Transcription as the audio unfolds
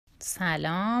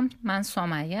سلام، من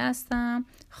سمیه هستم،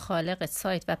 خالق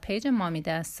سایت و پیج مامی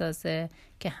دستسازه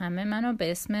که همه منو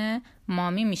به اسم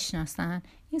مامی میشناسن.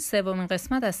 این سومین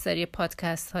قسمت از سری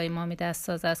پادکست های مامی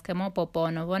دستساز است که ما با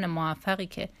بانوان موفقی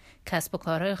که کسب و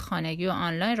کارهای خانگی و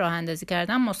آنلاین راه اندازی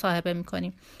کردن مصاحبه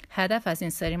میکنیم. هدف از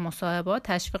این سری مصاحبات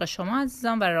تشویق شما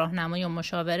عزیزان و راهنمایی و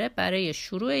مشاوره برای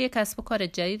شروع یک کسب و کار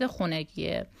جدید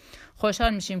خانگیه.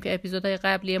 خوشحال میشیم که اپیزودهای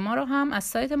قبلی ما رو هم از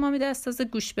سایت مامی دستسازه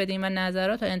گوش بدین و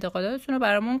نظرات و انتقاداتتون رو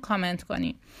برامون کامنت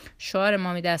کنین. شعار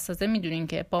مامی دستسازه میدونین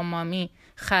که با مامی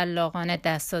خلاقانه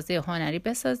دستسازی هنری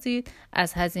بسازید،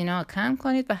 از هزینه‌ها کم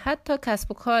کنید و حتی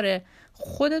کسب و کار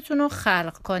خودتون رو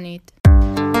خلق کنید.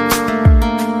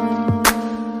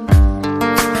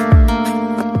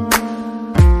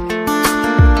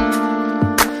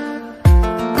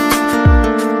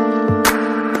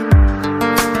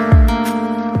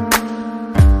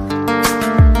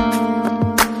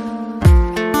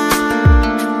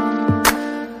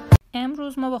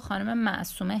 ما با خانم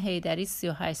معصومه حیدری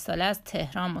 38 ساله از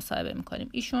تهران مصاحبه میکنیم.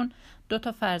 ایشون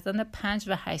 2 فرزند 5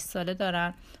 و 8 ساله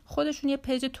دارن. خودشون یه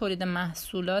پیج تولید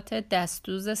محصولات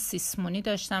دستدوز سیسمونی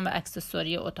داشتن و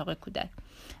اکسسوری اتاق کودک.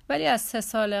 ولی از 3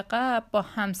 سال قبل با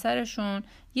همسرشون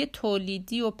یه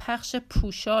تولیدی و پخش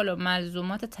پوشال و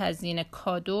ملزومات تزیین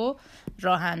کادو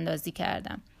راه اندازی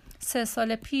کردن. 3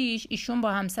 سال پیش ایشون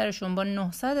با همسرشون با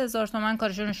 900,000 تومان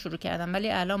کارشون شروع کردن، ولی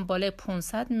الان بالای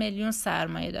 500 میلیون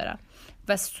سرمایه دارن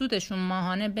و سودشون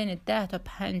ماهانه بین 10 تا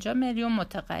 50 میلیون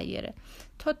متغیره.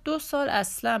 تا 2 سال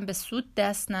اصلا به سود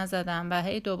دست نزدن و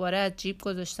هی دوباره از جیب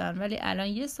گذاشتن، ولی الان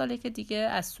 1 ساله که دیگه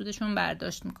از سودشون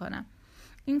برداشت میکنن.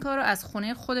 این کار رو از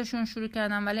خونه خودشون شروع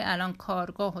کردن، ولی الان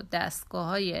کارگاه و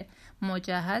دستگاه‌های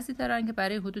مجهزی دارن که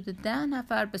برای حدود 10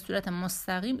 نفر به صورت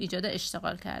مستقیم ایجاد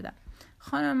اشتغال کردن.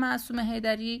 خانم معصومه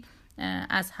حیدری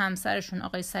از همسرشون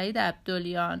آقای سعید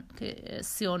عبدلیان که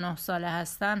 39 ساله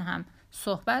هستن هم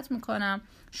صحبت میکنم.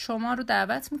 شما رو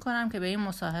دعوت میکنم که به این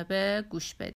مصاحبه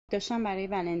گوش بدید. داشتم برای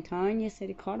ولنتاین یه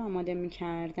سری کار آماده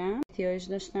میکردم. احتیاج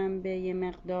داشتم به یه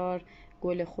مقدار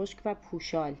گل خشک و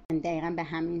پوشال. دقیقا به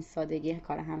همین سادگی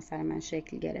کار همسر من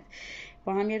شکل گرفت.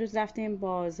 با هم یه روز رفتیم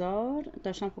بازار،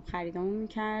 داشتم خب خریدامون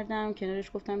میکردم.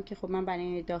 کنارش گفتم که خب من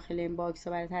برای داخل این باکس و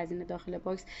برای تزیین داخل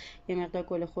باکس یه مقدار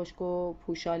گل خشک و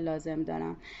پوشال لازم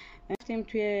دارم. رفتیم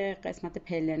توی قسمت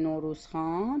پله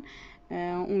نوروزخان،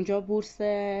 اونجا بورس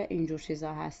اینجور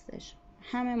چیزا هستش.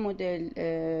 همه مدل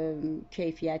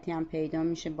کیفیتی هم پیدا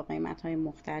میشه با قیمت‌های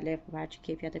مختلف. هرچی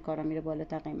کیفیت کارا میره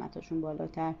بالاتر قیمتاشون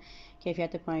بالاتر،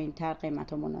 کیفیت پایین‌تر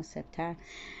قیمت‌ها مناسب‌تر.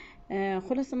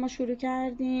 خلاصه ما شروع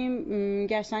کردیم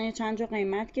گشتن، یه چند جا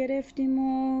قیمت گرفتیم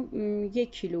و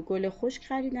 1 کیلو گل خشک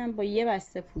خریدم با یه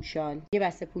بسته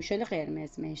پوشال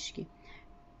قرمز مشکی.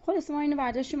 خلاص ما اینو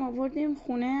برداشتیم آوردیم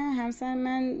خونه. همسر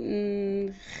من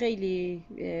خیلی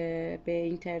به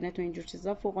اینترنت و اینجور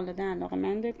چیزا فوق العاده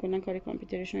علاقه‌منده، کلا کار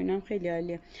کامپیوترش و اینا هم خیلی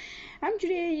عالیه.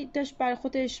 همینجوری داشت برای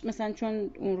خودش، مثلا چون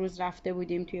اون روز رفته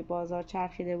بودیم توی بازار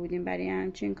چرخیده بودیم برای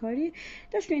همچین کاری،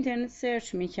 داشت تو اینترنت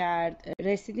سرچ میکرد.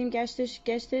 رسیدیم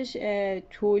گشتش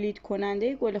تولید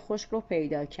کننده گل خشک رو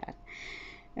پیدا کرد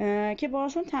که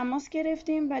باهاشون تماس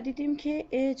گرفتیم و دیدیم که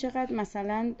چقدر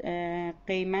مثلا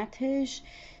قیمتش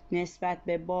نسبت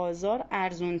به بازار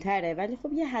ارزون تره، ولی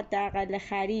خب یه حداقل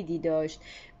خریدی داشت.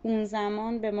 اون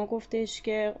زمان به ما گفتش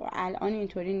که الان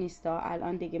اینطوری نیستا،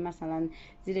 الان دیگه مثلا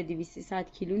زیر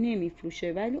 200 کیلو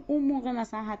نمیفروشه، ولی اون موقع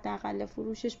مثلا حداقل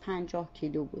فروشش 50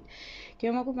 کیلو بود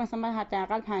که ما گفت مثلا من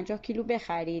حداقل 50 کیلو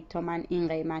بخرید تا من این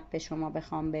قیمت به شما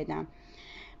بخوام بدم.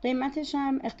 قیمتش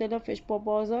هم اختلافش با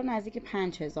بازار نزدیک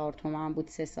 5,000 تومان بود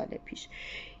 3 سال پیش،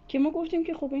 که ما گفتیم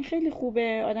که خب این خیلی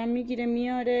خوبه، آدم میگیره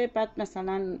میاره، بعد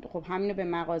مثلا خب همینو به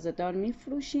مغازه‌دار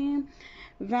میفروشیم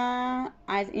و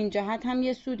از این جهت هم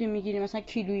یه سودی میگیریم، مثلا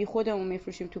کیلویی خودمون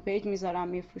میفروشیم، تو پیج میذارم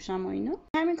میفروشم و اینا.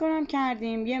 همین کارم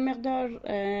کردیم. یه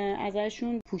مقدار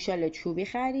ازشون پوشال چوبی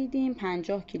خریدیم،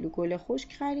 50 کیلو گل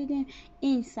خشک خریدیم.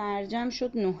 این سرجم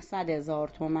شد 900,000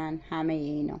 تومان همه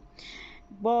اینا.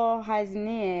 با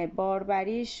هزینه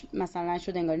باربریش مثلا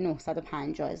شد انگاری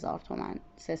 950,000 تومان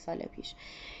 3 سال پیش،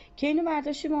 که اینو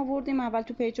برداشتیم آوردیم. اول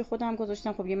تو پیج خودم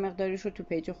گذاشتم، خب یه مقداریش رو تو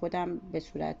پیج خودم به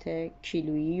صورت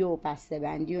کیلویی و بسته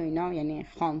بندی و اینا، یعنی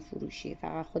خام فروشی،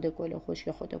 فقط خود گل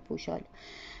خشک خود پوشال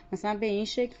مثلا به این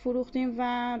شکل فروختیم.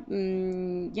 و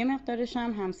یه مقدارش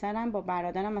هم همسرم با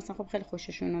برادرم مثلا خب خیلی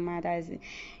خوششون اومد از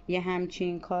یه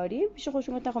همچین کاری، پیش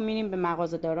خوششون اومد. خب میریم به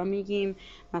مغازه‌دارا میگیم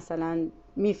مثلا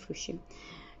میفروشیم.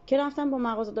 که رفتم با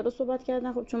مغازه‌دارا صحبت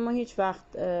کردن. خب چون ما هیچ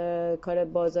وقت کار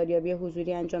بازاریابی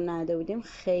حضوری انجام نداده بودیم،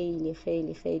 خیلی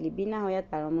خیلی خیلی بی نهایت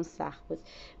برامون سخت بود،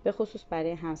 به خصوص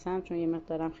برای همسرم چون یه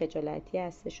مقدارم خجالتی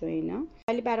هستش و اینا،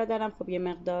 ولی برادرم خب یه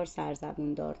مقدار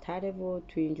سرزبون دارتره و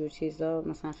تو اینجور چیزا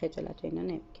مثلا خجالت و اینا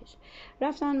نمیکشه.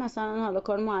 رفتن مثلا حالا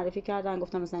کار معرفی کردن،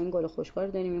 گفتم مثلا این گل خوشگوار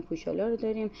رو داریم، این پوشالا رو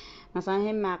داریم، مثلا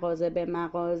هم مغازه به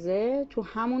مغازه تو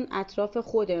همون اطراف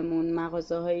خودمون،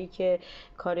 مغازه هایی که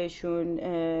کارشون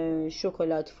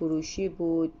شکلات فروشی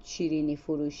بود، شیرینی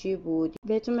فروشی بود،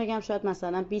 بهتون بگم شاید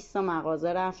مثلا 20 تا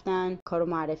مغازه رفتن کارو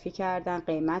معرفی کردن،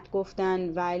 قیمت گفتن،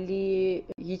 ولی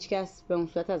هیچکس به اون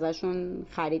صورت ازشون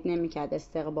خرید نمیکرد،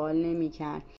 استقبال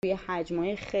نمیکرد. توی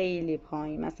حجمای خیلی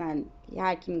پایین، مثلا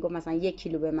هر کی میگفت مثلا 1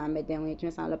 کیلو به من بده، اون یکی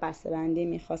مثلا بسته بندی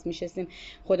میخواست، میشستیم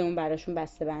خودمون براشون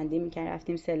بسته بندی میکردیم،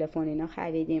 رفتیم تلفن اینا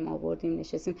خریدیم آوردیم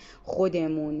نشستیم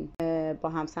خودمون با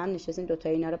همسرم نشستیم دوتا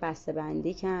اینا رو بسته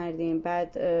بندی کردیم،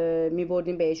 بعد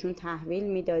میبردیم بهشون تحویل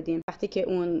میدادیم. وقتی که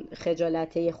اون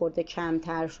خجالته یه خورده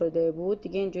کمتر شده بود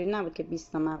دیگه اینجوری نبود که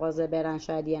 20 تا مغازه برن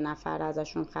شاید یه نفر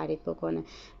ازشون خرید بکنه،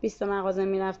 20 تا مغازه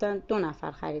میرفتن 2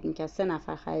 نفر خرید میکرد، 3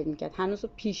 نفر خرید میکرد. هنوز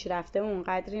پیشرفته اون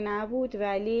قدری نبود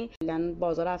ولی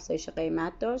بازار افزایش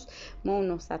قیمت داشت. ما اون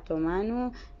 900 تومن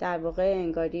رو در واقع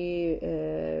انگاری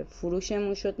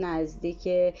فروشمون شد نزدیک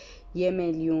 1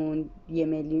 میلیون،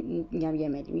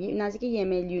 نزدیک 1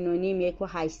 میلیون و نیم،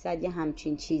 1.8 یه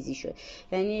همچین چیزی شد،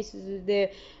 یعنی یه چیزی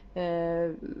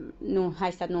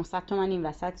 800-900 تومن این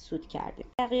وسط سود کردیم.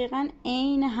 دقیقاً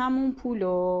عین همون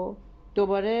پولو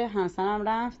دوباره همسرم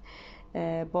رفت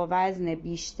با وزن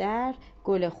بیشتر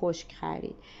گل خشک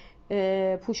خرید،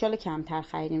 پوشال کمتر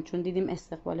خریدیم چون دیدیم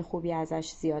استقبال خوبی ازش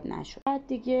زیاد نشد. بعد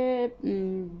دیگه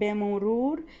به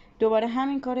مرور دوباره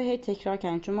همین کارو هی تکرار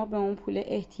کردیم چون ما به اون پول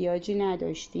احتیاجی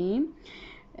نداشتیم،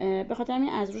 به خاطر همین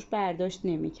از روش برداشت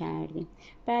نمی کردیم.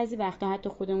 بعضی وقتا حتی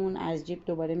خودمون از جیب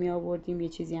دوباره می آوردیم یه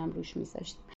چیزی هم روش می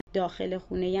ذاشتیم. داخل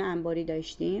خونه یه انباری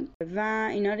داشتیم و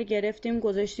اینا رو گرفتیم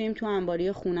گذاشتیم تو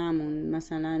انباری خونمون،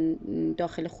 مثلا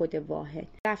داخل خود واحد.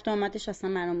 رفت آمدش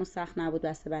اصلا برامون سخت نبود،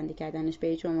 بسته بندی کردنش به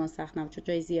هیچ عنوان سخت نبود چون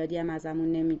جای زیادی هم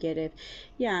ازمون نمی گرفت.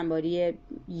 یه انباری 1.5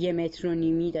 متر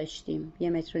داشتیم، 1.5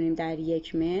 متر در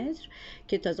 1 متر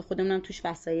که تازه خودمون هم توش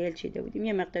وسایل چیده بودیم،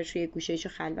 یه مقدارش یه گوشه‌ایشو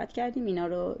خلوت کردیم، اینا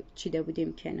رو چیده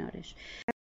بودیم کنارش.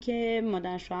 که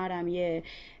مادر شوهرم یه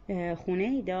خونه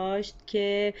ای داشت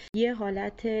که یه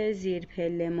حالت زیر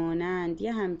پله مانند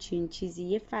یه همچین چیزی،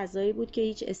 یه فضایی بود که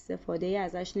هیچ استفاده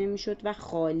ازش نمیشد و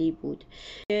خالی بود،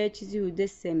 یه چیزی حدود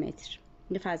 3 متر،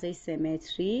 یه فضای 3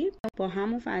 متری. با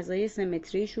همون فضای 3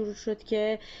 متری شروع شد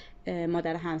که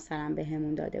مادر همسرم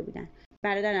بهمون داده بودن.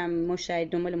 برادرم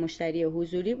دنبال مشتری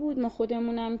حضوری بود، ما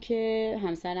خودمونم که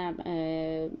همسرم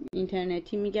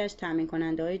اینترنتی میگشت تامین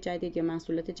کننده های جدید یا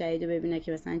محصولات جدید رو ببینه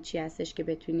که مثلا چی هستش که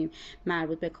بتونیم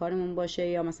مربوط به کارمون باشه،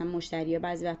 یا مثلا مشتری ها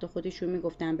بعضی وقتا خودشون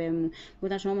میگفتن بهمون،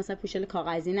 گفتن شما مثلا پوشال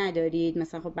کاغذی ندارید،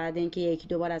 مثلا خب بعد اینکه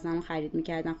 1-2 بار از همون خرید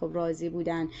میکردن خب راضی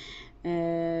بودن،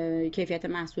 کیفیت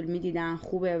محصول میدیدن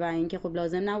خوبه و اینکه خب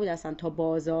لازم نبود اصلا تا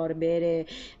بازار بره،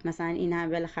 مثلا این هم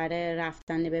بالاخره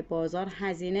رفتن به بازار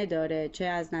هزینه داره، چه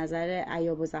از نظر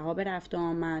عیاب و ذهاب رفت و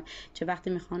آمد، چه وقتی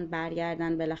میخوان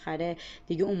برگردن بالاخره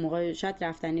دیگه اون موقع شاید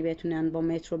رفتنی بتونن با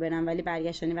مترو برن ولی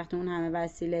برگشتنی وقتی اون همه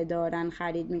وسیله دارن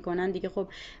خرید میکنن دیگه خب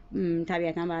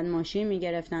طبیعتا باید ماشین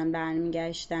میگرفتن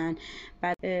برمیگشتن.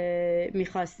 بعد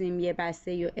میخواستیم یه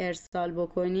بسته رو ارسال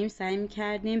بکنیم، سعی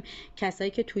میکردیم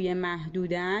کسایی که توی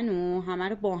محدودن و همه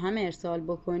رو با هم ارسال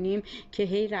بکنیم که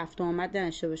هی رفت و آمد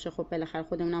نشه باشه، خب بالاخره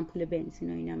خودمونم پول بنزین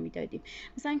و اینا میدادیم.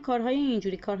 مثلا کارهای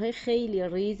اینجوری، کارهای خیلی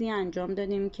ریزی انجام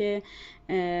دادیم که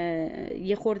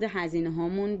یه خورده هزینه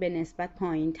هامون به نسبت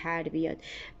پایین تر بیاد.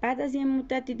 بعد از یه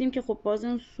مدت دیدیم که خب باز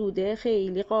اون سوده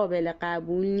خیلی قابل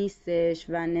قبول نیستش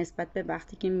و نسبت به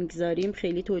وقتی که میگذاریم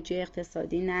خیلی توجیه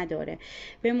اقتصادی نداره.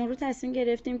 به مرور تصمیم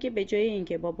گرفتیم که به جای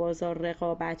اینکه با بازار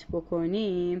رقابت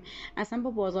بکنیم اصلا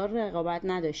با بازار رقابت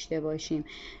نداشته باشیم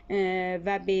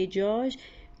و به جاش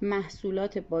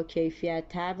محصولات با کیفیت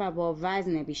تر و با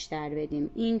وزن بیشتر بدیم.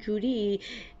 اینجوری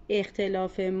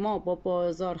اختلاف ما با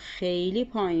بازار خیلی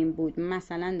پایین بود.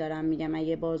 مثلا دارم میگم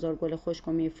اگه بازار گل خشک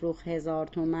رو میفروخت 1000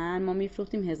 تومن، ما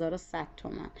میفروختیم 1100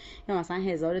 تومن یا مثلا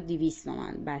 1200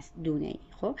 تومن بس دونه ای.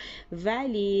 خب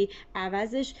ولی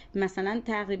عوضش مثلا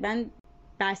تقریبا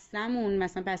بستمون،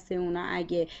 مثلا بسته اونا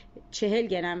اگه 40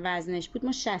 گرم وزنش بود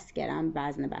ما 60 گرم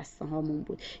وزن بسته هامون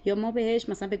بود، یا ما بهش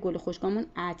مثلا به گل خشکامون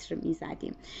عطر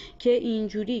میزدیم که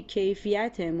اینجوری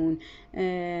کیفیتمون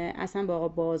اصلا با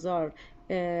بازار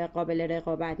قابل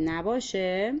رقابت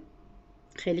نباشه،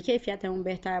 خیلی کیفیتمون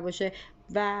بهتر باشه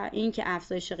و این که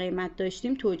افزایش قیمت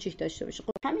داشتیم توجیه داشته باشه.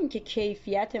 خب همین که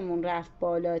کیفیتمون رفت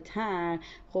بالاتر،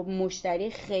 خب مشتری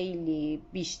خیلی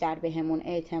بیشتر بهمون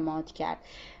اعتماد کرد.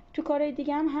 تو کارهای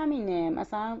دیگه هم همینه،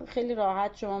 مثلا خیلی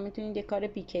راحت شما میتونید یه کار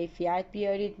بی‌کیفیت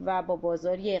بیارید و با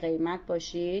بازار یه قیمت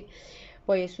باشید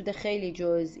با یه سود خیلی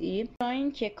جزئی، تا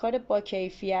اینکه کار با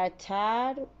کیفیت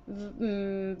تر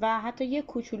و حتی یه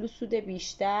کوچولو سود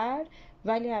بیشتر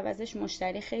ولی عوضش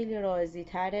مشتری خیلی راضی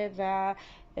تره و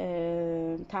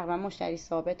تقریبا مشتری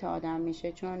ثابت آدم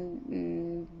میشه، چون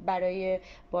برای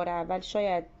بار اول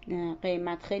شاید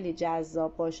قیمت خیلی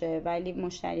جذاب باشه ولی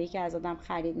مشتری که از آدم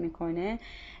خرید میکنه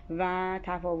و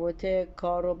تفاوت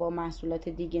کار رو با محصولات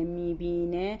دیگه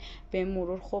میبینه به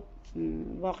مرور خب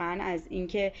واقعا از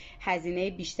اینکه هزینه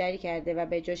بیشتری کرده و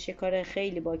به جاش یه کار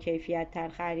خیلی با کیفیت تر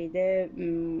خریده،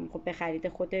 خب به خرید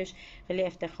خودش خیلی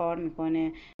افتخار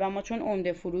میکنه. و ما چون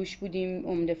عمده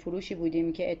فروشی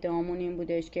بودیم که ادعامون این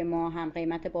بودش که ما هم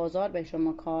قیمت بازار به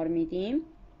شما کار میدیم،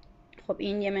 خب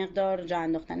این یه مقدار جا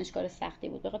انداختنش کار سختی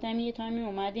بود. بخاطر همین یه تایمی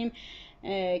اومدیم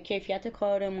کیفیت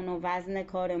کارمون و وزن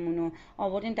کارمون رو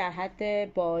آوردیم در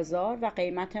حد بازار و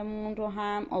قیمتمون رو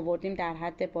هم آوردیم در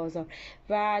حد بازار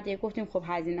و دیگه گفتیم خب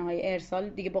هزینه های ارسال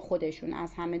دیگه با خودشون،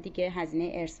 از همه دیگه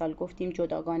هزینه ارسال گفتیم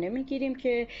جداگانه میگیریم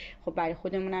که خب برای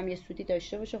خودمون هم یه سودی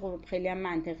داشته باشه. خب خیلی هم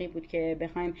منطقی بود که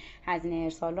بخوایم هزینه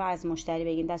ارسال رو از مشتری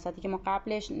بگیریم، در صورتی که ما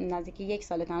قبلش نزدیک 1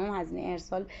 سال تمام هزینه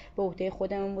ارسال به عهده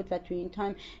خودمون بود و تو این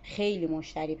تایم خیلی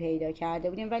مشتری پیدا کرده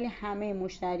بودیم ولی همه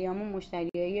مشتریامون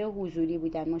مشتریای حضوری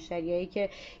بودن، مشتریایی که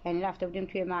یعنی رفته بودیم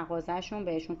توی مغازهشون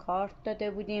بهشون کارت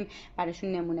داده بودیم،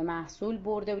 براشون نمونه محصول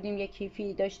برده بودیم، یک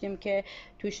کیفی داشتیم که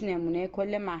توش نمونه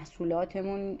کل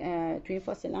محصولاتمون، توی این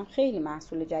فاصله هم خیلی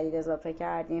محصول جدید اضافه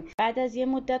کردیم. بعد از یه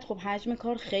مدت خب حجم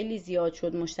کار خیلی زیاد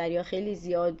شد، مشتری‌ها خیلی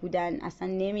زیاد بودن، اصلا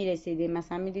نمی‌رسیدیم.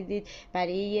 مثلا می‌دیدید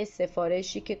برای یه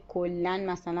سفارشی که کلاً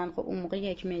مثلا خب اون موقع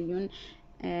 1 میلیون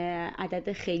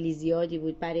عدد خیلی زیادی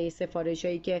بود برای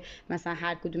سفارشایی که مثلا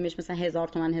هر کدومش مثلا 1000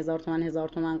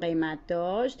 تومان قیمت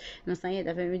داشت، مثلا یه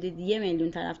دفعه میدید 1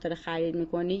 میلیون طرفدار خرید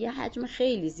میکنی، یه حجم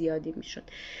خیلی زیادی میشد.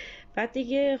 بعد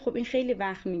دیگه خب این خیلی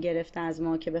وقت میگرفت از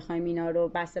ما که بخوایم اینا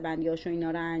رو بسته‌بندی‌هاشو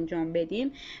اینا رو انجام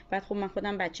بدیم. بعد خب من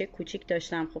خودم بچه کوچیک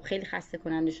داشتم، خب خیلی خسته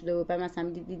کننده شده بود. بعد مثلا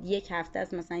دیدید 1 هفته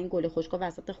از مثلا این گل خشکا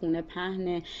وسط خونه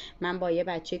پهنه، من با یه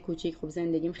بچه کوچیک خب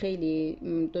زندگیم خیلی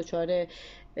دچار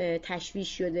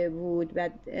تشویش شده بود و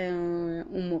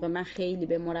اون موقع من خیلی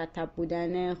به مرتب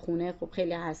بودن خونه خب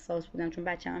خیلی حساس بودم، چون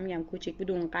بچه‌م میگم کوچیک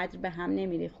بود اونقدر به هم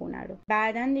نمیری خونه رو.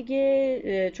 بعدن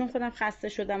دیگه چون خودم خسته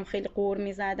شدم خیلی قُر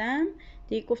میزدم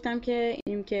دیگه گفتم که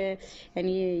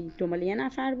یعنی دنبال یه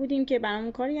نفر بودیم که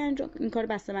برامون این کار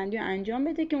بسته‌بندی رو انجام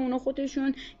بده، که اونا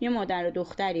خودشون یه مادر و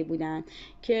دختری بودن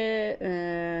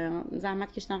که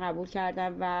زحمت کشیدن قبول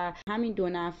کردن و همین 2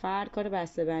 نفر کار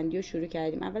بسته‌بندی رو شروع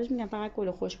کردیم. اولش میگم فقط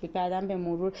گل خوش بود، بعدم به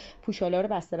مرور پوشالا رو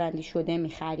بسته‌بندی شده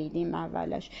می‌خریدیم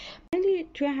اولش. ولی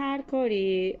توی هر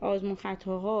کاری آزمون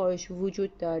خطاهاش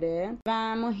وجود داره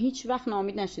و ما هیچ وقت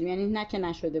ناامید نشدیم، یعنی نه که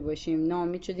نشده باشیم،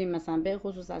 ناامید شدیم مثلا به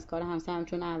خصوص از کار همسرم،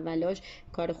 چون اولاش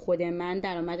کار خود من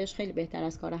درآمدش خیلی بهتر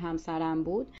از کار همسرم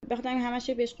بود. بخاطر همین همش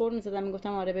بهش قور می‌زدم،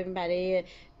 میگفتم آره ببین برای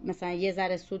مثلا یه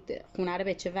ذره سود خونه رو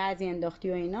به چه وضعی انداختی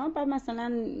و اینا. بعد مثلا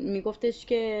میگفتش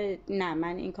که نه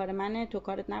من این کار منه تو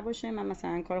کارت نباشه، من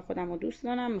مثلا کار خودم رو دوست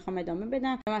دارم میخوام ادامه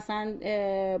بدم. مثلا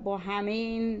با همه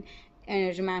این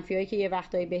انرژی منفیایی که یه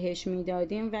وقتایی بهش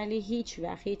میدادیم ولی هیچ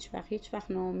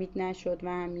وقت ناامید نشد و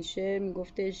همیشه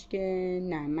میگفتش که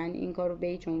نه من این کارو به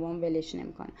هیچ عنوان ولش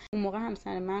نمیکنم. اون موقع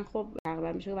همسر من خب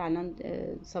تقریبا میشه که الان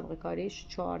سابقه کاریش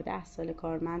 14 سال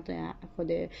کارمند،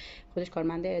 خودش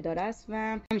کارمند اداره است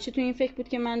و همیشه تو این فکر بود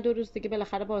که من 2 روز دیگه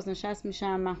بالاخره بازنشست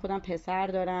میشم، من خودم پسر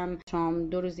دارم، شام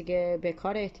 2 روز دیگه به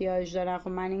کار احتیاج دارم، خب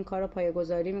من این کارو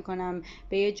پایه‌گذاری میکنم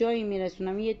به یه جایی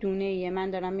میرسونم، یه دونه من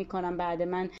دارم میکنم، بعد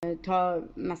من تا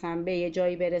مثلا به یه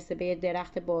جایی برسه به یه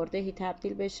درخت باردهی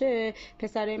تبدیل بشه،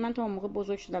 پسرای من تا اون موقع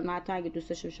بزرگ شدن و حتی اگه دوست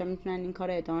داشته باشن میتونن این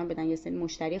کارو ادامه بدن، یه سری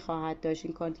مشتری خواهد داشت،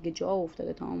 این کار دیگه جا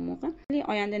افتاده تا اون موقع. ولی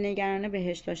آینده نگرانه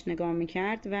بهش داشت نگاه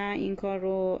میکرد و این کار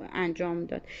رو انجام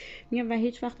داد. میگم و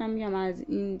هیچ وقت هم میگم از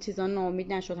این چیزا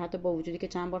ناامید نشد، حتی با وجودی که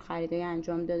چند بار خریدای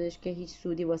انجام دادش که هیچ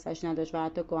سودی واسش نداشت و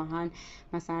حتی گاهن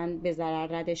مثلا به ضرر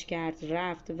ردش کرد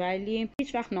رفت، ولی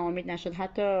هیچ وقت ناامید نشد.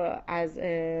 حتی از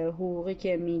حقوقی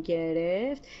که میگرفت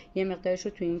یه مقدارش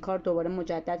رو تو این کار دوباره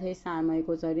مجدد سرمایه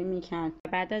گذاری میکرد.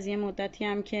 بعد از یه مدتی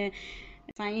هم که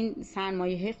مثلا این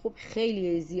سرمایه خوب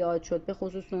خیلی زیاد شد، به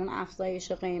خصوص اون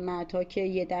افزایش قیمت ها که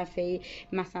یه دفعه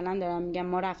مثلا دارم میگم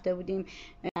ما رفته بودیم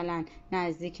مثلا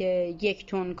نزدیک 1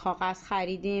 تن کاغذ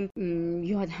خریدیم،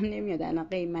 یادم نمیاد الان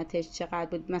قیمتش چقدر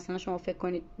بود، مثلا شما فکر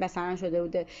کنید مثلا شده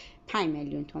بوده 5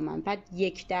 میلیون تومان. بعد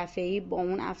یک دفعه‌ای با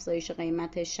اون افزایش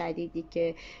قیمت شدیدی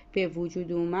که به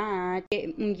وجود اومد،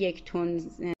 اون 1 تن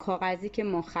کاغذی که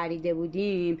ما خریده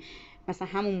بودیم مثلا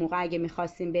همون موقع اگه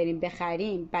میخواستیم بریم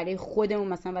بخریم برای خودمون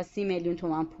مثلا 30 میلیون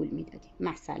تومان پول میدادیم،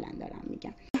 مثلا دارم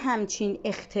میگم. همچین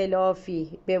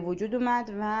اختلافی به وجود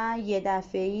اومد و یه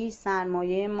دفعه‌ای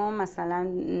سرمایه ما،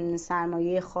 مثلا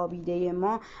سرمایه خوابیده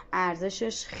ما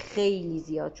ارزشش خیلی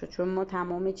زیاد شد، چون ما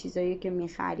تمام چیزایی که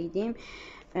میخریدیم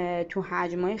تو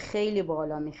حجمای خیلی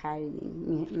بالا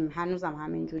می‌خریدیم، هنوزم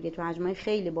همینجوریه، تو حجمای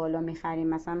خیلی بالا می‌خریم.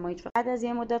 مثلا ما بعد از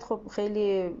یه مدت خب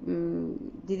خیلی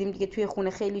دیدیم دیگه توی خونه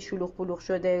خیلی شلوغ پلوغ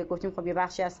شده، گفتیم خب یه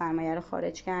بخشی از سرمایه رو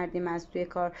خارج کردیم از توی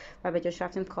کار و به جاش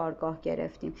رفتیم کارگاه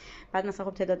گرفتیم. بعد مثلا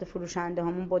خب تعداد فروشنده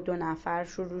هامون با 2 نفر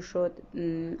شروع شد،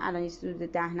 الان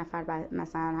حدود 10 نفر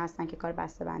مثلا هستن که کار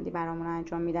بسته‌بندی برامون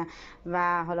انجام میدن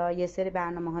و حالا یه سری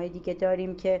برنامه‌های دیگه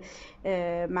داریم که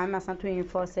من مثلا تو این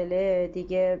فاصله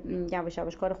دیگه یواش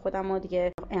یواش کار خودم و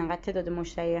دیگه انقدر تعداد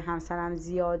مشتری همسرم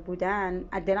زیاد بودن،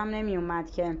 دلم نمی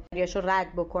اومد که ریاشو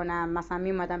رد بکنم. مثلا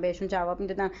می اومدم بهشون جواب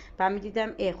میدادم، بعد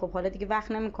میدیدم خب حالا دیگه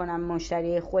وقت نمیکنم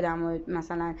مشتری خودم و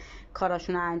مثلا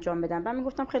کاراشون رو انجام بدم. بعد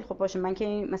میگفتم خیلی خوب باشه، من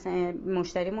که مثلا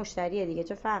مشتریه دیگه،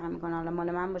 چه فرقی میکنه حالا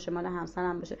مال من باشه مال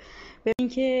همسرم باشه. ببین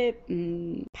که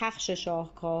پخش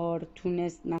شاهکار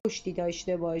تونست پشتی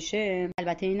داشته باشه.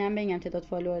 البته اینم بگم تعداد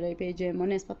فالوورای پیج ما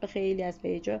نسبت به خیلی از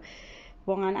پیجا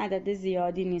واقعا عدد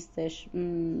زیادی نیستش،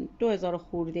 2000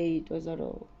 خورده ای،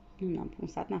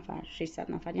 2500 نفر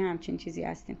 600 نفر یه همچین چیزی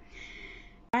هستیم،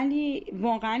 ولی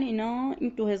واقعا اینا این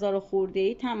 2000 خورده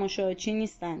ای تماشاچی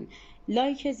نیستن.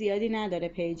 لایک زیادی نداره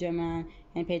پیج من،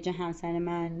 یعنی پیج همسر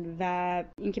من، و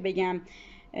اینکه بگم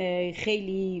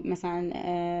خیلی مثلا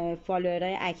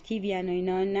فالوورای اکتیوی و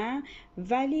اینا نه،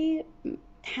 ولی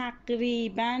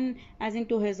تقریبا از این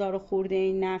 2000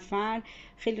 خورده نفر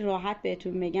خیلی راحت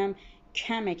بهتون بگم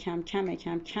کم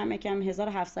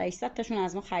 1700 تاشون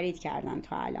از ما خرید کردن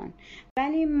تا الان.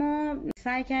 ولی ما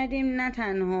سعی کردیم نه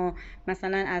تنها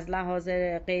مثلا از لحاظ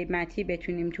قیمتی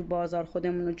بتونیم تو بازار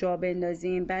خودمون رو جا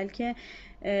بندازیم، بلکه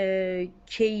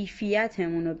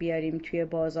کیفیتمون رو بیاریم توی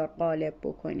بازار غالب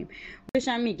بکنیم.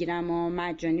 بهشم میگیرم ما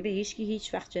مجانی به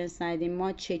هیچ وقت جنس ندیم،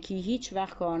 ما چکی هیچ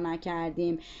وقت کار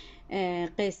نکردیم،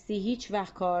 قسطی هیچ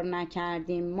وقت کار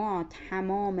نکردیم. ما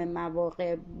تمام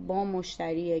مواقع با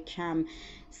مشتری کم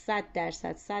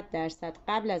 100%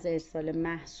 قبل از ارسال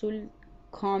محصول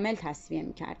کامل تسویه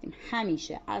میکردیم،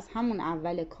 همیشه از همون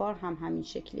اول کار هم همین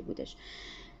شکلی بودش.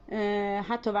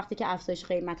 حتی وقتی که افزایش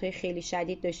قیمت‌های خیلی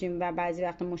شدید داشتیم و بعضی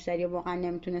وقت مشتری واقعا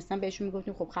نمیتونستن، بهشون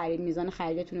میگفتیم خب میزان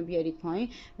خریدتون رو بیارید پایین،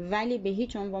 ولی به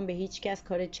هیچ عنوان به هیچ کس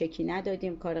کار چکی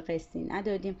ندادیم، کار قسطی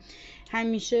ندادیم،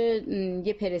 همیشه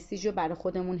یه پرستیژ رو برای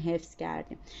خودمون حفظ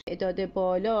کردیم. تعداد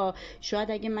بالا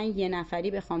شاید اگه من یه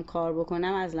نفری بخوام کار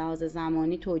بکنم از لحاظ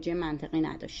زمانی توجیه منطقی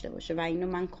نداشته باشه و اینو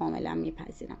من کاملا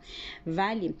میپذیرم،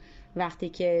 ولی وقتی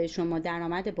که شما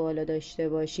درآمد بالا داشته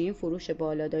باشین، فروش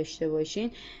بالا داشته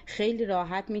باشین، خیلی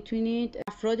راحت میتونید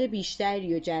افراد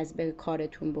بیشتری رو جذب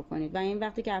کارتون بکنید و این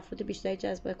وقتی که افراد بیشتری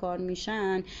جذب کار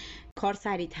میشن، کار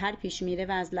سریعتر پیش میره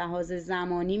و از لحاظ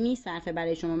زمانی میصرفه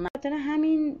برای شما. مثلا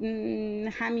همین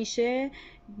همیشه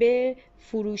به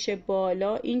فروش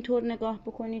بالا اینطور نگاه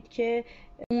بکنید که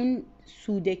اون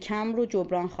سود کم رو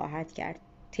جبران خواهد کرد.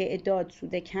 تعداد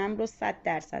سود کم رو 100%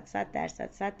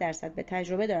 به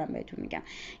تجربه دارم بهتون میگم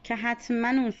که حتما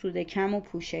اون سود کم رو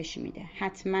پوشش میده.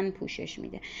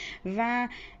 و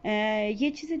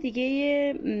یه چیز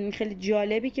دیگه خیلی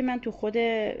جالبی که من تو خود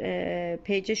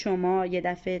پیج شما یه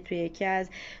دفعه توی یکی از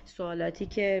سوالاتی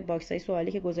که باکسای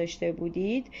سوالی که گذاشته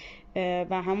بودید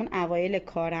و همون اوایل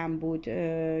کارم بود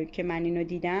که من اینو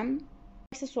دیدم،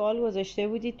 سوال گذاشته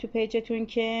بودید تو پیجتون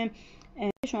که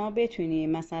شما بتونی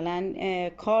مثلا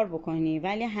کار بکنی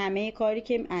ولی همه کاری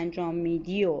که انجام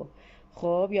میدی و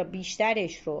خب یا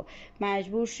بیشترش رو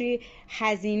مجبور شی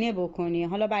هزینه بکنی،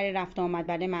 حالا برای رفت آمد،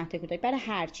 برای مهد کودک، برای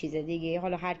هر چیز دیگه،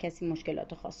 حالا هر کسی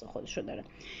مشکلات خاص خودش رو داره،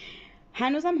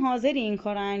 هنوزم حاضری این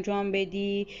کار رو انجام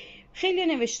بدی؟ خیلی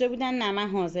نوشته بودن نه من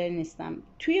حاضر نیستم.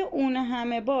 توی اون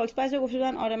همه باکس بعضی گفته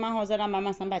بودن آره من حاضرم، من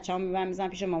مثلا بچه‌ام میبرم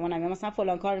پیش مامانم، یا مثلا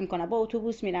فلان کار میکنم، با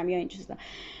اتوبوس میرم، یا این چیزا.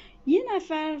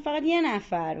 فقط یه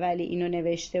نفر ولی اینو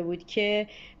نوشته بود که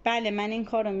بله من این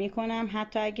کارو میکنم،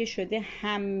 حتی اگه شده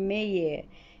همه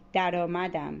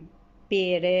درآمدم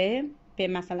بره به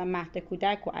مثلا مهد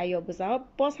کودک و عیاب و ذهاب،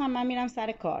 باز هم من میرم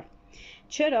سر کار.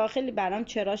 چرا؟ خیلی برام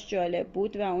چراش جالب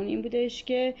بود و اون این بودش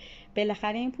که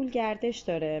بالاخره این پول گردش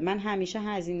داره. من همیشه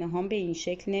هزینه هام به این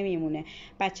شکل نمیمونه.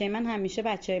 بچه من همیشه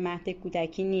بچه مهد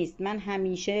کودکی نیست. من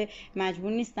همیشه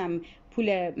مجبور نیستم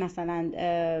پول مثلا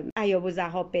عیاب و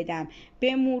ذهاب بدم.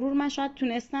 به مرور من شاید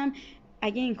تونستم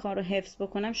اگه این کار رو حفظ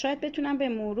بکنم شاید بتونم به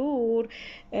مرور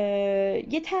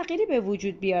یه تغییری به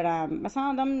وجود بیارم.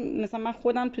 مثلا من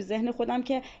خودم تو ذهن خودم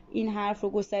که این حرف رو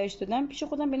گسترش دادم پیش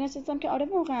خودم بنویسم که آره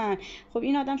واقعا خب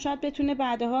این آدم شاید بتونه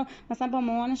بعدها مثلا با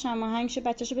مامانش هماهنگ شه،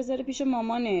 بچه‌شو بذاره پیش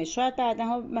مامانش، شاید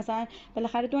بعدها مثلا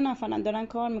بالاخره 2 نفرن دارن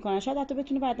کار میکنن، شاید حتی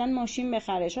بتونه بعداً ماشین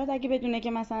بخره، شاید اگه بدونه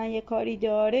که مثلا یه کاری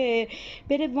داره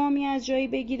بره وامی از جایی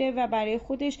بگیره و برای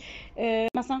خودش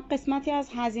مثلا قسمتی از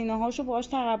هزینه‌هاشو باهاش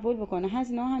تقبل بکنه.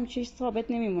 هزینه‌ها همیشه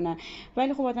ثابت نمیمونن،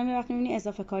 ولی خب آدم یه وقتی می‌بینی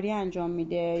اضافه کاری انجام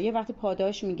میده، یه وقتی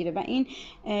پاداش میگیره و این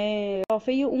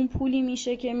اضافه اون پولی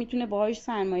میشه که میتونه باهاش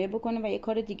سرمایه بکنه و یه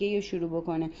کار دیگه رو شروع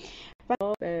بکنه.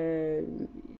 و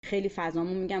خیلی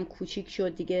فضامون میگم کوچیک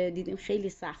شد دیگه، دیدیم خیلی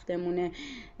سختمونه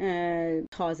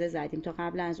تازه زدیم. تا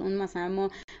قبل از اون مثلا ما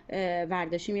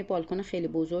ورداشتیم، یه بالکن خیلی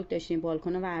بزرگ داشتیم،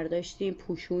 بالکن رو ورداشتیم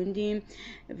پوشوندیم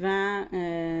و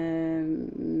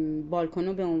بالکن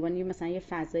رو به عنوان مثلا یه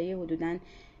فضای حدوداً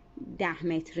 10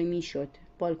 متری میشد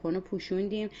بالکن رو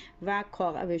پوشوندیم و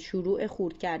شروع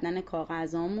خورد کردن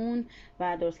کاغذامون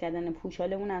و درست کردن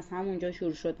پوشالمون از همونجا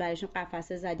شروع شد. برایشون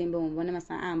قفسه زدیم، به عنوان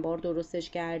مثلا انبار درستش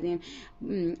کردیم،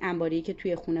 انباری که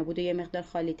توی خونه بود و یه مقدار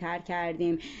خالی تر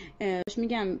کردیم.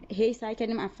 میگم هی سعی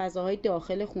کردیم از فضاهای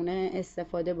داخل خونه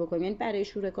استفاده بکنیم. یعنی برای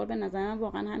شروع کار به نظر من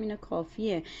واقعا همینا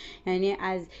کافیه. یعنی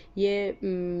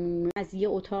از یه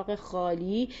اتاق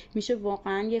خالی میشه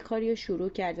واقعا یه کاری رو شروع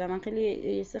کرد. و من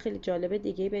خیلی جالبه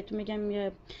دیگه بهتون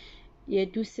میگم، یه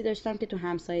دوستی داشتم که تو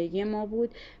همسایگی ما بود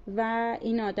و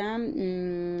این آدم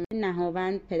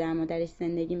نهاوند پدر مادرش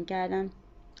زندگی میکردن.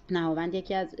 نهاوند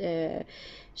یکی از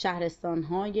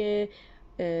شهرستان‌های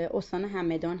استان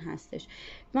همدان هستش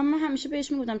و من همیشه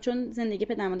بهش میگفتم، چون زندگی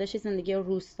پدر مادرش زندگی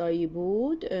روستایی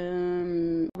بود،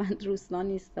 روستا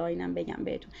نیست اینم بگم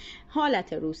بهتون،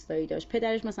 حالت روستایی داشت.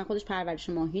 پدرش مثلا خودش پرورش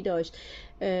ماهی داشت،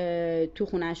 تو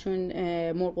خونهشون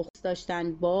مرغ و خس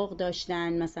داشتن، باغ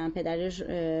داشتن، مثلا پدرش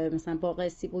مثلا باغ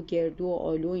سیب و گردو و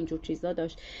آلو اینجور چیزا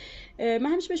داشت. من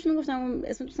همیشه بهش میگفتم،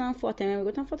 اسم دوستم فاطمه،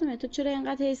 میگفتم فاطمه تو چرا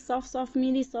اینقدر هی صاف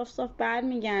میری صاف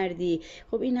برمیگردی؟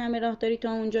 خب این همه راه داری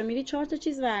تا اونجا میری، 4 تا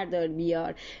چیز بردار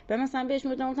بیار. و مثلا بهش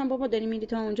میگفتم بابا داری میری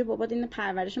تا اونجا، بابا این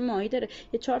پرورش ماهی داره،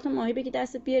 یه 4 تا ماهی بگی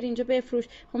دستت بیار اینجا بفروش.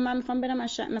 خب من میخوام برم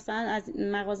مثلا از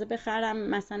مغازه بخرم،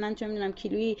 مثلا چه میدونم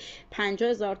کیلویی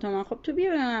 50,000 تومان، خب تو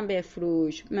بیا من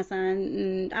بفروش.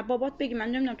 مثلا بابات بگی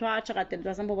من نمیدونم تو هر چقدر دلت،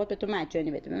 مثلا بابات به تو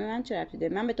مجانی بده، من چه ربطی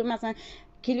داره؟ من به تو مثلا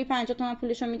کیلویی 50 تومان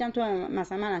پولشو میدم، تو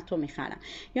مثلا من از تو میخرم.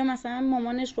 یا مثلا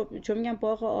مامانش خب چون میگم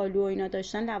باغ آلو و اینا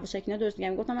داشتن، لواشک اینا درست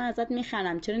میگم، گفتم من ازت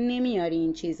میخرم چرا نمیاری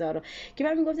این چیزا رو؟ که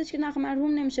بعد میگفتش که نه خب من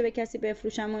روم نمیشه به کسی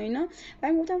بفروشم و اینا.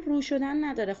 بعد گفتم رو شدن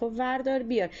نداره، خب وردار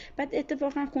بیار. بعد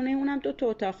اتفاقا خونه اونم 2 تا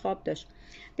اتاق خواب داشت.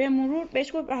 به مرور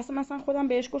بهش گفت مثلا خودم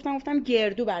بهش گفتم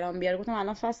گردو برام بیار. گفتم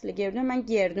الان فصل گردو، من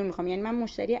گردو میخوام. یعنی من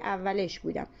مشتری اولش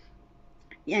بودم،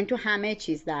 یعنی تو همه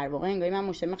چیز در واقع انگاری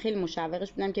من خیلی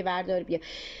مشوقش بودم که بردار بیا.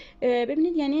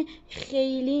 ببینید یعنی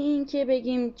خیلی این که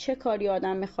بگیم چه کاری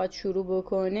آدم میخواد شروع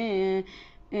بکنه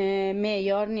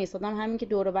معیار نیست. آدم همین که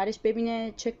دور و برش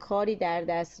ببینه چه کاری در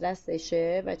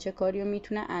دسترسشه و چه کاری رو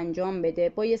میتونه انجام بده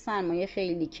با یه سرمایه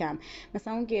خیلی کم.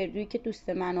 مثلا اون گردویی که دوست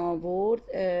من آورد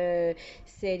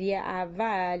سری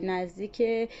اول نزدیک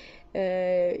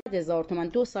 1000 تومان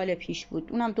 2 سال پیش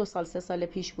بود، اونم 2 سال 3 سال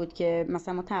پیش بود که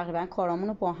مثلا ما تقریبا کارامون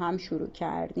رو با هم شروع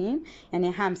کردیم.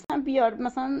 یعنی همسر بیار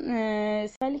مثلا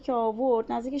سالی که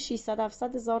آورد نزدیک 600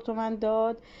 700 هزار تومان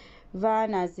داد و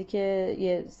نزدیک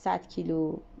یه 100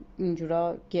 کیلو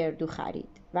اینجورا گردو خرید،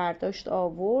 برداشت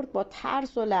آورد با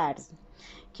ترس و لرز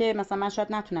که مثلا من شاید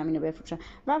نتونم اینو بفروشم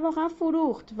و واقعا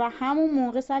فروخت و همون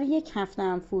موقع سر 1 هفته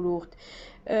هم فروخت.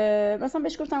 مثلا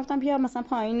بهش گفتم بیا مثلا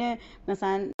پایین،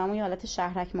 مثلا همون حالت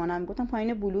شهرک مانم، گفتم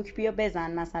پایین بلوک بیا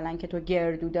بزن مثلا که تو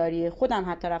گردو داری. خودم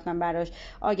حتی رفتم براش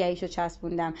آگهیشو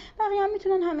چسبوندم. بقیه هم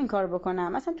میتونن همین کار بکنن،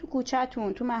 مثلا تو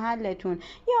کوچه‌تون تو محلتون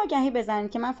یه آگهی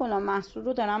بزنید که من فلان محصول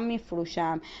رو دارم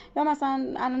میفروشم. یا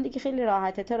مثلا الان دیگه خیلی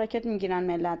راحته، تراکت میگیرن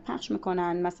ملت پخش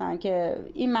میکنن مثلا که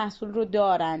این محصول رو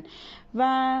دارن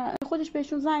و خودش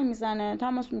بهشون زنگ میزنه،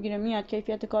 تماس میگیره، میاد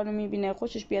کیفیت کار رو میبینه،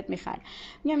 خوشش بیاد میخره.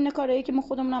 میگم اینا کارهایی که ما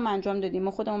خودمون هم انجام دادیم،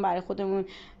 ما خودمون برای خودمون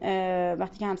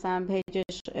وقتی که همسرم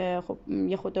پیجش خب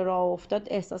یه خود راه افتاد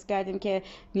احساس کردیم که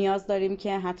نیاز داریم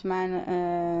که حتما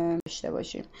داشته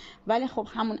باشیم، ولی خب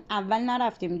همون اول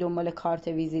نرفتیم دنبال کارت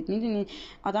ویزیت. میدونید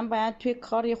آدم باید توی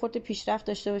کار یه خورده پیشرفت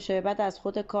داشته باشه، بعد از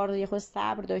خود کار یه خورده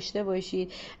صبر داشته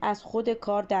باشید، از خود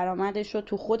کار درآمدش رو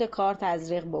تو خود کار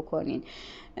تزریق بکنین.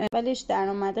 ولیش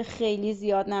درآمد خیلی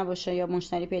زیاد نباشه یا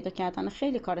مشتری پیدا کردن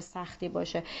خیلی کار سختی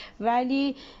باشه،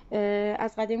 ولی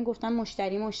از قدیم گفتم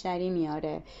مشتری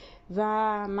میاره و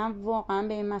من واقعا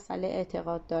به این مسئله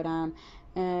اعتقاد دارم.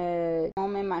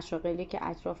 تمام مشاغلی که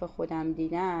اطراف خودم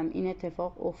دیدم این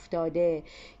اتفاق افتاده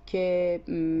که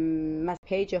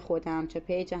پیج خودم، چه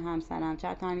پیج همسرم، چه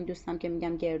حتی همین دوستم که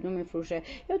میگم گردو میفروشه،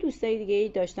 یا دوستای دیگه ای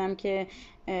داشتم که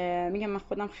میگم من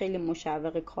خودم خیلی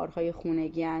مشوق کارهای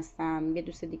خونگی هستم. یه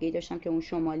دوست دیگه ای داشتم که اون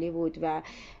شمالی بود و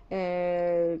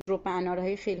رب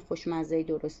انارهای خیلی خوشمزه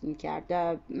درست میکرد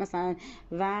مثلا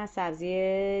و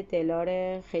سبزی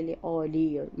دلار خیلی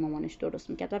عالی مامانش درست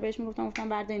میکرد و بهش میگفتم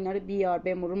برده اینا رو بیار.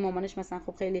 به مرور مامانش مثلا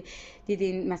خب خیلی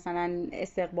دیدین مثلا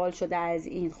استقبال شده از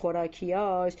این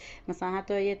خوراکیاش، مثلا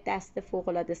حتی یه دست فوق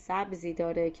العاده سبزی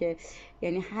داره که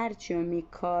یعنی هر چی رو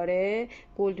میکاره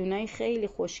گلدونای خیلی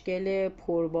خوشگل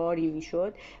پرباری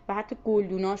میشد و حتی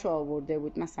گلدوناشو آورده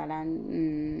بود، مثلا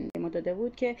ما داده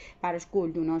بود که براش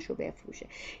گلدوناشو بفروشه.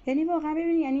 یعنی واقعا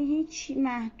ببینید یعنی هیچ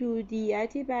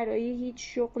محدودیتی برای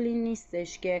هیچ شغلی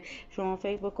نیستش که شما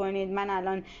فکر بکنید من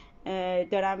الان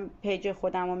دارم پیج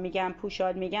خودم رو میگم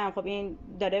پوشال میگم، خب این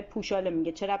داره پوشال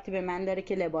میگه، چه ربطی به من داره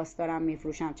که لباس دارم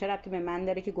میفروشم، چه ربطی به من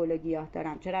داره که گل و گیاه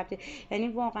دارم، چه ربطی. یعنی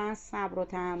واقعا صبر و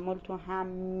تحمل تو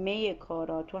همه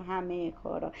کارا،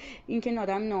 این که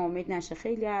آدم ناامید نشه.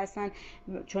 خیلی هستن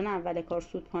چون اول کار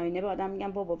سود پایینه به آدم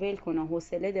میگن بابا ول کن،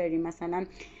 حوصله داریم مثلا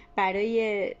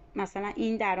برای مثلا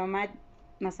این درآمد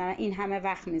مثلا این همه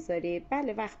وقت میذاری.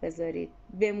 بله وقت بذارید،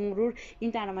 به مرور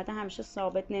این درآمد همیشه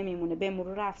ثابت نمیمونه، به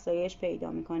مرور افزایش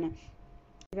پیدا میکنه.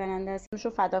 برنده اسمشو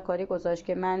فداکاری گذاشت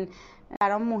که من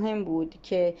برام مهم بود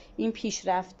که این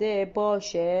پیشرفته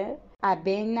باشه،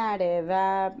 بین نره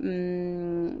و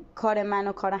کار من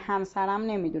و کار همسرم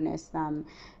نمیدونستم.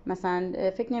 مثلا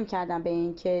فکر نمی‌کردم به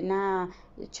این که نه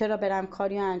چرا برم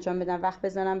کاری رو انجام بدم، وقت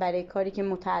بذارم برای کاری که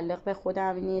متعلق به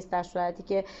خودم نیست، در صورتی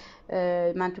که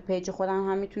من تو پیج خودم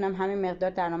هم میتونم همین مقدار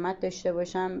درآمد داشته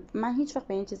باشم. من هیچ وقت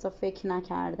به این چیزا فکر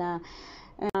نکردم.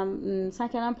 سعی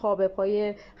کردم پا به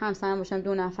پای همسرم باشم،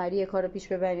 2 نفری کارو پیش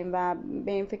ببریم و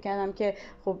به این فکر کردم که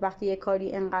خب وقتی یه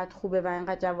کاری انقدر خوبه و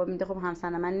انقدر جواب میده، خب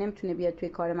همسرم من نمیتونه بیاد توی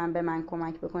کار من به من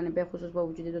کمک بکنه، به خصوص با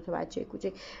وجود 2 بچه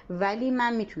کوچک، ولی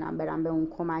من میتونم برم به اون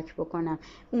کمک بکنم.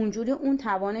 اونجوری اون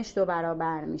توانش 2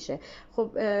 برابر میشه.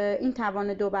 خب این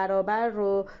توان 2 برابر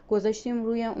رو گذاشتیم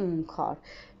روی اون کار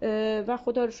و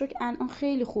خدا رو شکر الان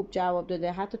خیلی خوب جواب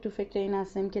داده. حتی تو فکر این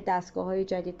هستیم که دستگاه‌های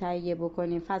جدید تهیه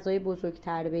بکنیم، فضای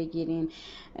بزرگتر بگیریم.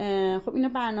 خب اینا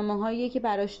برنامه‌هاییه که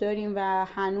براش داریم و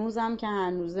هنوزم که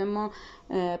هنوز ما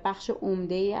بخش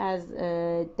عمده‌ای از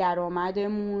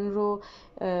درآمدمون رو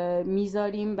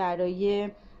میذاریم برای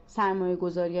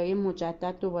سرمایه‌گذاری‌های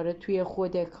مجدد دوباره توی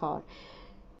خود کار.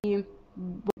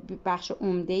 بخش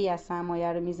عمده‌ای از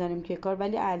سرمایه رو میذاریم توی کار،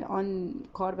 ولی الان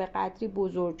کار به قدری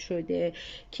بزرگ شده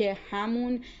که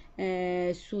همون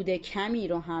سود کمی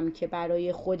رو هم که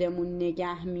برای خودمون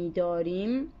نگه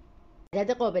میداریم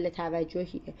عدد قابل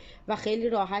توجهیه و خیلی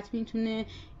راحت میتونه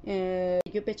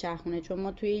بچرخونه. چون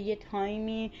ما توی یه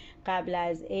تایمی قبل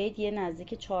از عید یه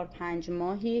نزدیک 4-5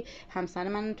 ماهی همسر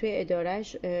من توی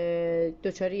ادارهش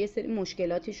دچار یه سری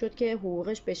مشکلاتی شد که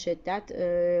حقوقش به شدت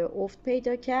افت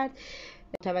پیدا کرد.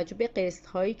 توجه به قسط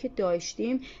هایی که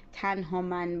داشتیم تنها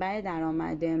منبع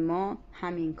درآمد ما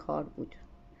همین کار بود،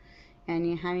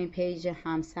 یعنی همین پیج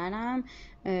همسرم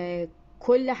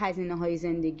کل هزینه های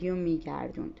زندگی رو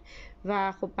میگردوند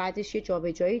و خب بعدش یه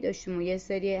جابجایی داشتیم و یه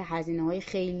سری هزینه های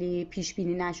خیلی پیش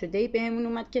بینی نشده‌ای بهمون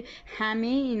اومد که همه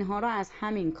اینها رو از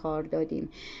همین کار دادیم.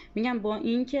 میگم با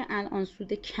این که الان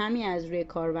سود کمی از روی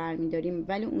کار برمی‌داریم،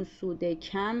 ولی اون سود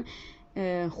کم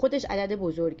خودش عدد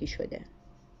بزرگی شده.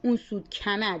 اون سود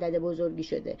کم عدد بزرگی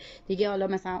شده دیگه. حالا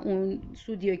مثلا اون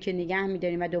سودیو که نگه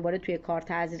می‌داریم و دوباره توی کار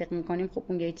تزریق می‌کنیم، خب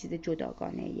اون یه چیز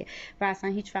جداگانه‌ایه و اصلا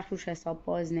هیچ وقت روش حساب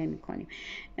باز نمی‌کنیم.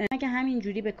 اگه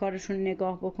همینجوری به کارشون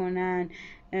نگاه بکنن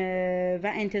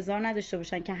و انتظار نداشته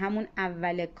باشن که همون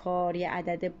اول کار یه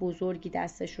عدد بزرگی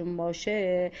دستشون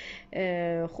باشه،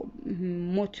 خب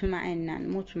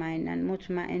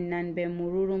مطمئنن به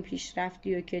مرور اون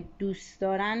پیشرفتی رو که دوست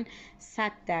دارن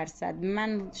 100%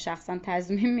 من شخصا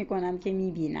تضمین میکنم که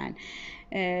میبینن.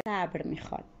 صبر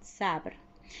میخواد، صبر.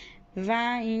 و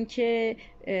اینکه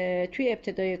توی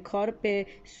ابتدای کار به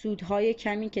سودهای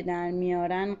کمی که در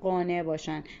میارن قانع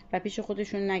باشن و پیش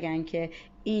خودشون نگن که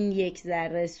این یک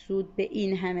ذره سود به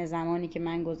این همه زمانی که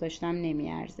من گذاشتم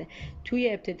نمیارزه. توی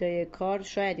ابتدای کار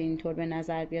شاید اینطور به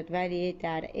نظر بیاد، ولی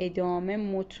در ادامه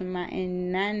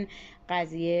مطمئناً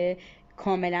قضیه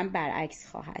کاملا برعکس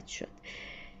خواهد شد.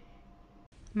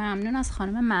 ممنون از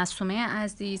خانم معصومه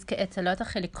عزیز که اطلاعات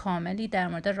خیلی کاملی در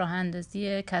مورد راه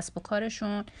اندازی کسب و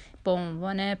کارشون با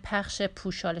عنوان پخش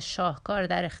پوشال شاهکار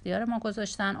در اختیار ما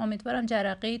گذاشتن. امیدوارم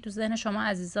جرقه‌ای تو ذهن شما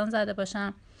عزیزان زده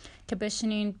باشم که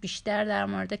بشینین بیشتر در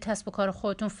مورد کسب و کار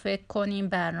خودتون فکر کنین،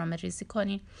 برنامه ریزی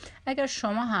کنین. اگر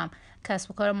شما هم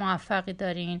کسب و کار موفقی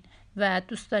دارین و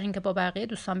دوست دارین که با بقیه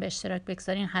دوستان به اشتراک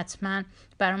بگذارین، حتما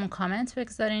برامون کامنت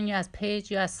بگذارین یا از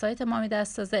پیج یا از سایت ما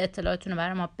دستازه اطلاعاتونو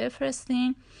برای ما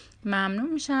بفرستین.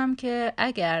 ممنون میشم که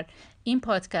اگر این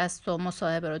پادکست و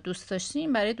مصاحبه رو دوست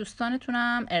داشتین برای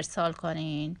دوستانتونم ارسال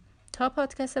کنین. تا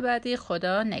پادکست بعدی،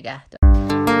 خدا نگهدار.